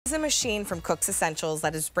is a machine from Cook's Essentials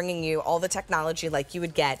that is bringing you all the technology like you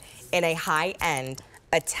would get in a high-end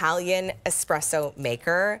Italian espresso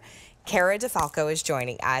maker. Cara DeFalco is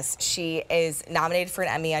joining us. She is nominated for an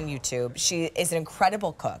Emmy on YouTube. She is an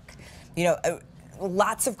incredible cook. You know,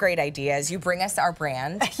 lots of great ideas. You bring us our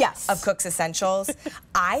brand of Cook's Essentials.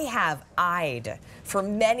 I have eyed for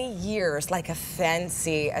many years like a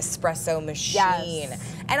fancy espresso machine.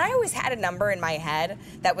 And I always had a number in my head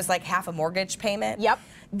that was like half a mortgage payment.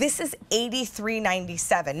 This is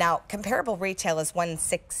 $83.97. Now, comparable retail is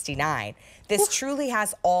 $169. This truly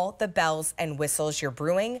has all the bells and whistles. You're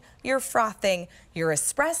brewing, you're frothing, your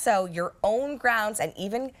espresso, your own grounds, and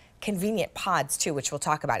even convenient pods too, which we'll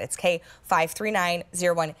talk about. It's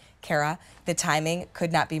K53901. Cara, the timing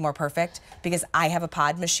could not be more perfect because I have a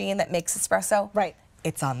pod machine that makes espresso.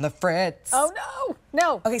 It's on the fritz. Oh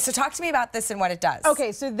no. Okay, so talk to me about this and what it does.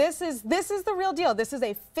 Okay, so this is the real deal. This is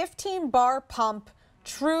a 15-bar pump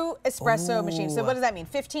true espresso machine. So what does that mean?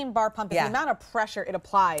 15-bar pump is the amount of pressure it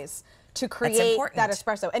applies to create that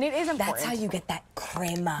espresso. And it is important. That's how you get that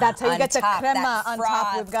crema. That's how you get the crema on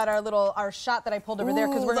top. We've got our shot that I pulled over there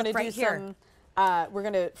because we're going to do some we're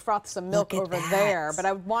going to froth some milk over there, but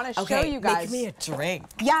I want to show you guys. Make me a drink.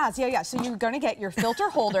 Yeah. So you're going to get your filter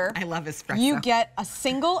holder. I love espresso. You get a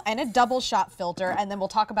single and a double shot filter, and then we'll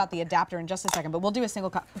talk about the adapter in just a second, but we'll do a single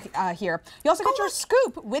cup here. You also get your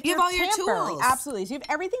scoop with your tamper. You have all your tools. Absolutely. So you have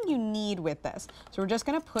everything you need with this. So we're just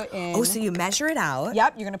going to put in. Oh, so you measure it out.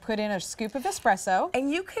 Yep. You're going to put in a scoop of espresso.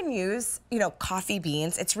 And you can use, you know, coffee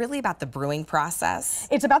beans. It's really about the brewing process.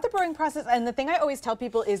 It's about the brewing process, and the thing I always tell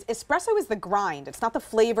people is espresso is the grind. It's not the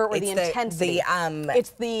flavor or the intensity.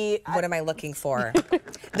 It's the what am I looking for?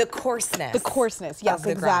 The coarseness. The coarseness, yes,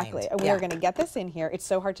 exactly. And we are going to get this in here. It's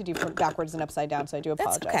so hard to do from backwards and upside down, so I do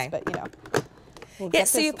apologize. But you know, we'll get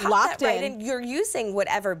so you pop that right in. You're using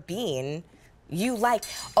whatever bean you like.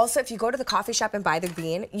 Also, if you go to the coffee shop and buy the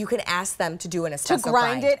bean, you can ask them to do an espresso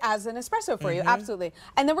grind it as an espresso for you, absolutely.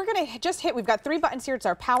 And then we're going to just hit, we've got 3 buttons here. It's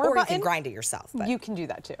our power button. Or you can grind it yourself. But. You can do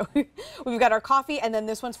that too. We've got our coffee, and then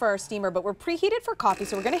this one's for our steamer, but we're preheated for coffee,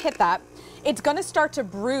 so we're going to hit that. It's going to start to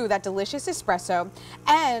brew that delicious espresso.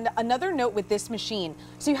 And another note with this machine,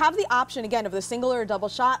 so you have the option, again, of the single or a double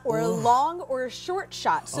shot, or a long or a short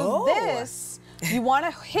shot. So this... You want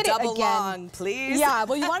to hit it again. Double long, please. Yeah,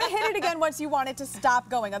 well, you want to hit it again once you want it to stop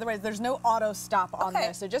going. Otherwise, there's no auto stop on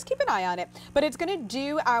this. So just keep an eye on it. But it's going to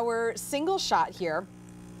do our single shot here.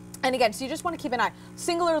 And again, so you just want to keep an eye.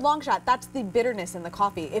 Single or long shot, that's the bitterness in the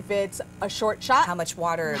coffee. If it's a short shot, how much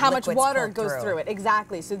water goes through it.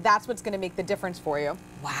 Exactly. So that's what's going to make the difference for you.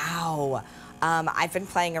 Wow. I've been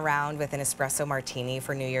playing around with an espresso martini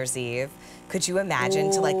for New Year's Eve. Could you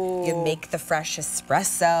imagine to you make the fresh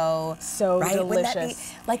espresso? So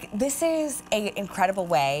delicious. This is an incredible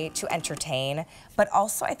way to entertain, but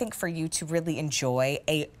also I think for you to really enjoy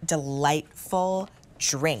a delightful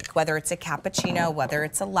drink, whether it's a cappuccino, whether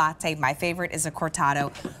it's a latte. My favorite is a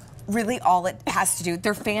cortado. Really all it has to do,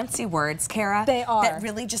 they're fancy words, Cara. They are. That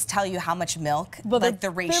really just tell you how much milk,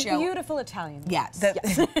 the ratio. They're beautiful Italian. Yes.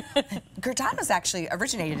 Cortado's actually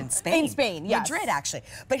originated in Spain. In Spain, yes. Madrid, actually.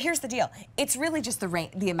 But here's the deal. It's really just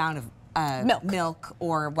the amount of milk,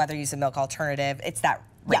 or whether you use a milk alternative. It's that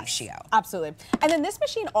ratio. Yes, absolutely. And then this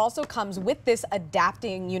machine also comes with this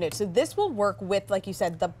adapting unit. So this will work with, like you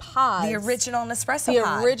said, the pods. The original Nespresso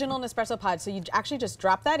pod. The original Nespresso pod. So you actually just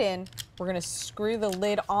drop that in. We're going to screw the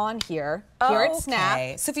lid on here. Here it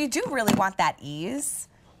snaps. So if you do really want that ease,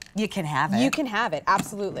 you can have it. You can have it,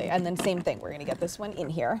 absolutely. And then same thing, we're going to get this one in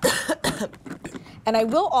here. And I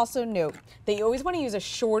will also note that you always want to use a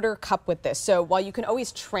shorter cup with this. So while you can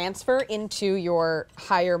always transfer into your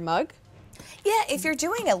higher mug, yeah, if you're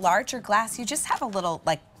doing a larger glass, you just have a little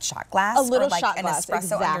shot glass, a little or shot an glass,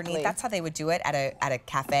 espresso underneath. That's how they would do it at a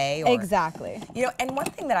cafe. Or, exactly. You know, and one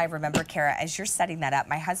thing that I remember, Cara, as you're setting that up,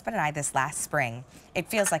 my husband and I this last spring, it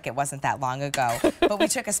feels like it wasn't that long ago, but we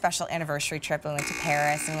took a special anniversary trip. We went to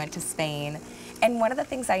Paris and we went to Spain. And one of the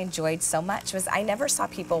things I enjoyed so much was I never saw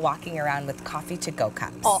people walking around with coffee to-go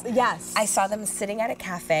cups. Oh, yes. I saw them sitting at a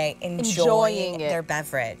cafe enjoying their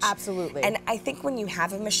beverage. Absolutely. And I think when you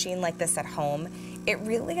have a machine like this at home, it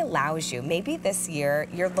really allows you, maybe this year,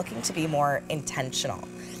 you're looking to be more intentional.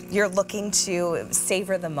 You're looking to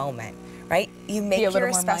savor the moment, right? You make your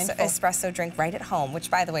espresso drink right at home, which,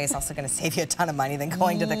 by the way, is also going to save you a ton of money than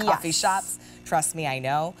going to the coffee shops. Trust me, I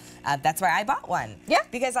know. That's why I bought one. Yeah.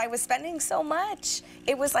 Because I was spending so much.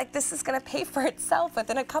 It was like, this is going to pay for itself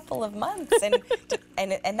within a couple of months.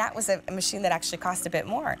 And that was a machine that actually cost a bit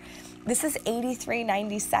more. This is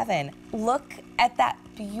 $83.97. Look at that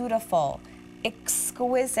beautiful,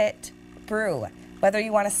 exquisite brew. whether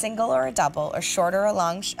you want a single or a double, or short or a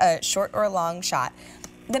long shot.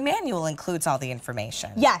 The manual includes all the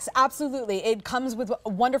information. Yes, absolutely. It comes with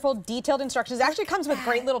wonderful detailed instructions. It actually comes with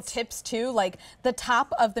great little tips too, like the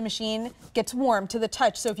top of the machine gets warm to the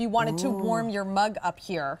touch. So if you wanted to warm your mug up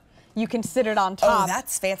here, you can sit it on top. Oh,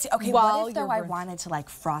 that's fancy. Okay, what if though I wanted to like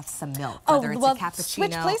froth some milk, whether it's a cappuccino?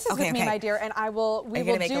 Switch places with me, my dear, and we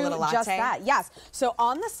will do just that. Yes. So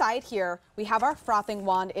on the side here, we have our frothing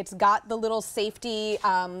wand. It's got the little safety,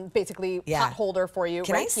 basically pot holder for you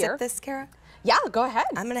Can right I here. sip this, Kara? Yeah, go ahead.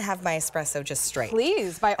 I'm gonna have my espresso just straight.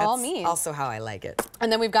 Please, by all means. Also how I like it.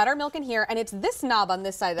 And then we've got our milk in here, and it's this knob on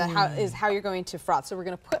this side that is how you're going to froth. So we're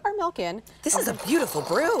gonna put our milk in. This is a beautiful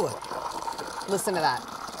brew. Listen to that.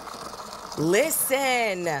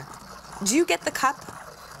 Listen. Do you get the cup?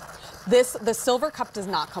 The silver cup does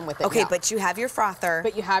not come with it. Okay, no. but you have your frother.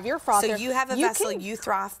 But you have your frother. So you have a vessel, you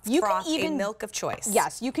froth a milk of choice.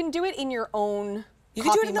 Yes, you can do it in your own. You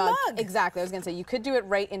can do it in the mug. Exactly. I was going to say, you could do it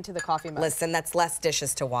right into the coffee mug. Listen, that's less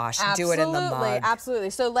dishes to wash. Absolutely, do it in the mug.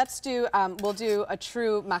 Absolutely. So let's do, we'll do a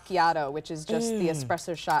true macchiato, which is just the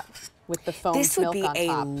espresso shot with the foamed milk on top. This would be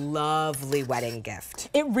a lovely wedding gift.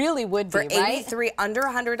 It really would be, For $83, under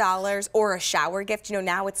 $100, or a shower gift. You know,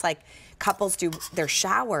 now it's like couples do their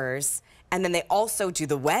showers, and then they also do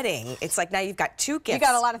the wedding. It's like now you've got two gifts. You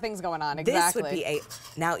got a lot of things going on, exactly. This would be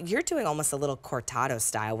now you're doing almost a little cortado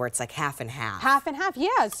style where it's like half and half. Half and half,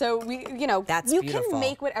 yeah. So That's you beautiful. can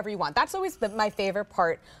make whatever you want. That's always my favorite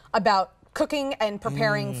part about cooking and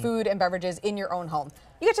preparing food and beverages in your own home.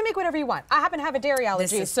 You get to make whatever you want. I happen to have a dairy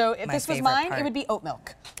allergy, so if this was mine, it would be oat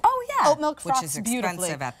milk. Oh yeah. Oat milk froths Which is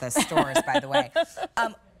beautifully. expensive at the stores, by the way.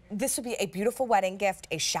 This would be a beautiful wedding gift,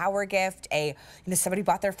 a shower gift, somebody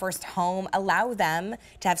bought their first home. Allow them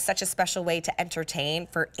to have such a special way to entertain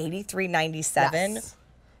for $83.97. Yes.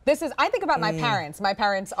 This is, I think about my parents. My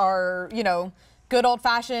parents are, good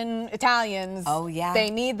old-fashioned Italians. Oh, yeah. They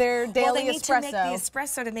need their daily espresso. Well, they need to make the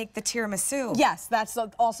espresso to make the tiramisu. Yes, that's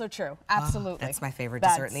also true. Absolutely. Oh, that's my favorite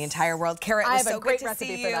dessert in the entire world. Kara, it was so good to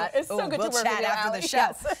see you. I have a great recipe for that. It's so good to work with you, We'll chat after the show.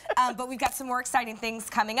 Yes. But we've got some more exciting things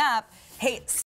coming up. Hey.